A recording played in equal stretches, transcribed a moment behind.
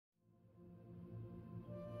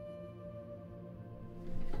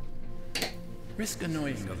Risk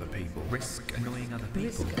annoying other people. Risk annoying other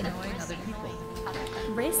people. Risk annoying other people.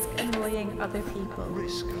 Risk annoying other people.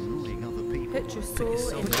 Risk annoying other people. Put your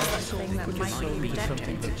soul into something that might be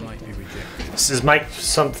rejected. This is Make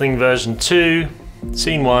Something version 2,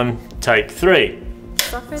 scene 1, take 3.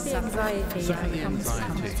 Suffer the anxiety that comes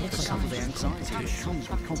with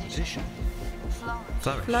competition.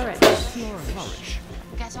 Flourish. Flourish.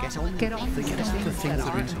 Get on the things that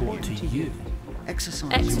are important to you.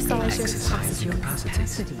 Exercise your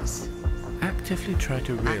capacities. Actively try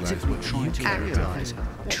to realize what you care about.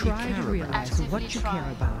 Try to realize what you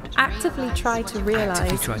care about. Actively try to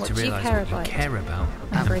realize what you care about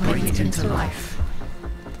and bring it into life.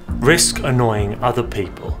 Risk annoying other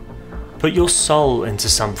people. Put your soul into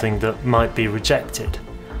something that might be rejected.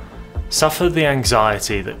 Suffer the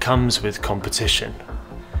anxiety that comes with competition.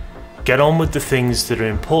 Get on with the things that are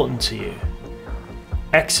important to you.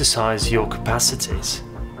 Exercise your capacities.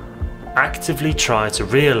 Actively try to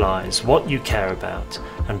realize what you care about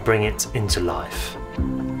and bring it into life.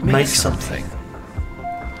 Make something.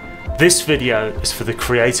 This video is for the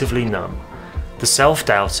creatively numb, the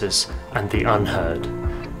self-doubters and the unheard.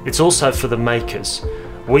 It's also for the makers,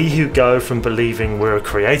 we who go from believing we're a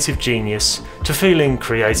creative genius to feeling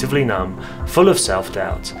creatively numb, full of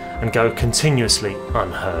self-doubt, and go continuously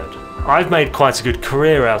unheard. I've made quite a good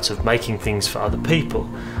career out of making things for other people,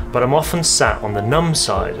 but I'm often sat on the numb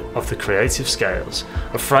side of the creative scales,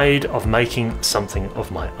 afraid of making something of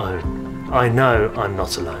my own. I know I'm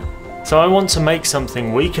not alone. So I want to make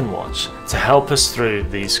something we can watch to help us through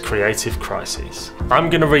these creative crises. I'm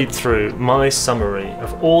going to read through my summary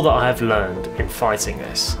of all that I have learned in fighting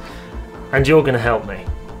this, and you're going to help me.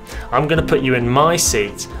 I'm going to put you in my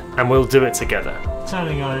seat and we'll do it together.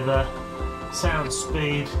 Turning over, sound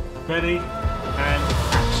speed, ready, and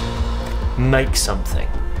action. Make something.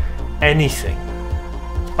 Anything.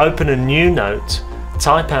 Open a new note,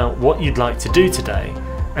 type out what you'd like to do today,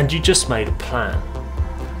 and you just made a plan.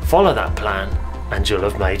 Follow that plan and you'll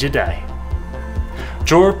have made your day.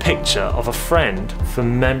 Draw a picture of a friend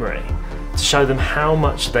from memory to show them how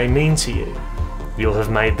much they mean to you. You'll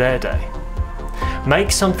have made their day.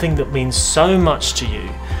 Make something that means so much to you,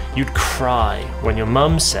 you'd cry when your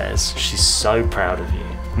mum says she's so proud of you.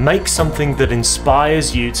 Make something that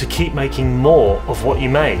inspires you to keep making more of what you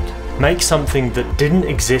made. Make something that didn't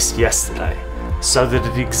exist yesterday, so that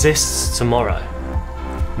it exists tomorrow.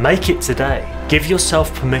 Make it today. Give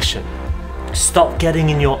yourself permission. Stop getting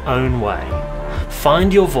in your own way.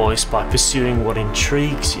 Find your voice by pursuing what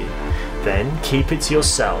intrigues you. Then keep it to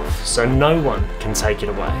yourself so no one can take it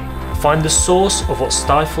away. Find the source of what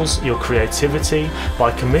stifles your creativity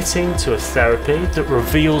by committing to a therapy that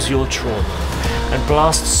reveals your trauma and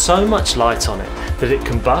blasts so much light on it that it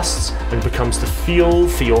combusts and becomes the fuel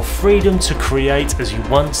for your freedom to create as you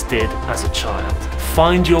once did as a child.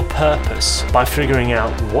 Find your purpose by figuring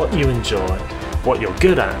out what you enjoy, what you're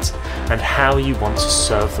good at, and how you want to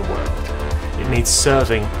serve the world. It needs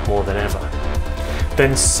serving more than ever.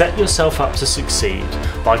 Then set yourself up to succeed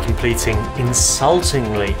by completing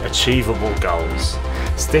insultingly achievable goals.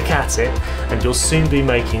 Stick at it and you'll soon be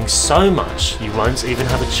making so much you won't even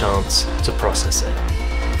have a chance to process it.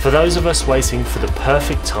 For those of us waiting for the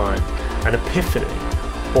perfect time, an epiphany,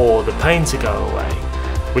 or the pain to go away,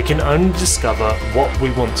 we can only discover what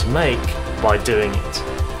we want to make by doing it.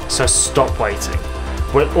 So stop waiting.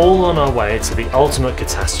 We're all on our way to the ultimate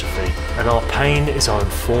catastrophe and our pain is our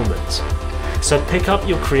informant. So pick up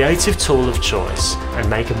your creative tool of choice and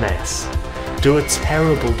make a mess. Do a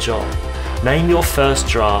terrible job. Name your first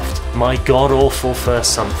draft my god-awful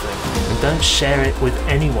first something and don't share it with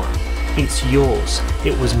anyone. It's yours.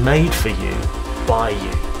 It was made for you, by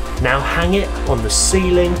you. Now hang it on the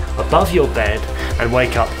ceiling above your bed and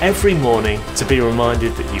wake up every morning to be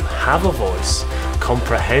reminded that you have a voice,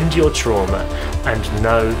 comprehend your trauma and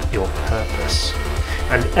know your purpose.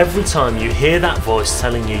 And every time you hear that voice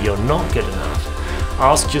telling you you're not good enough,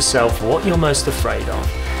 ask yourself what you're most afraid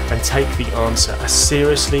of and take the answer as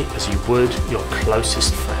seriously as you would your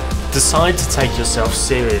closest friend. Decide to take yourself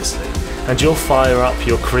seriously and you'll fire up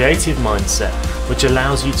your creative mindset, which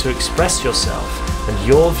allows you to express yourself and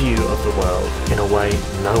your view of the world in a way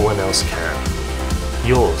no one else can.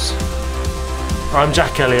 Yours. I'm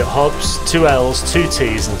Elliott Hobbs, 2 L's, 2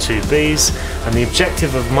 T's and 2 B's, and the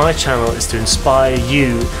objective of my channel is to inspire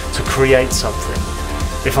you to create something.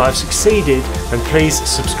 If I've succeeded, then please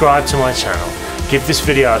subscribe to my channel, give this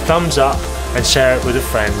video a thumbs up and share it with a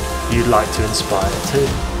friend you'd like to inspire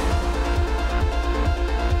too.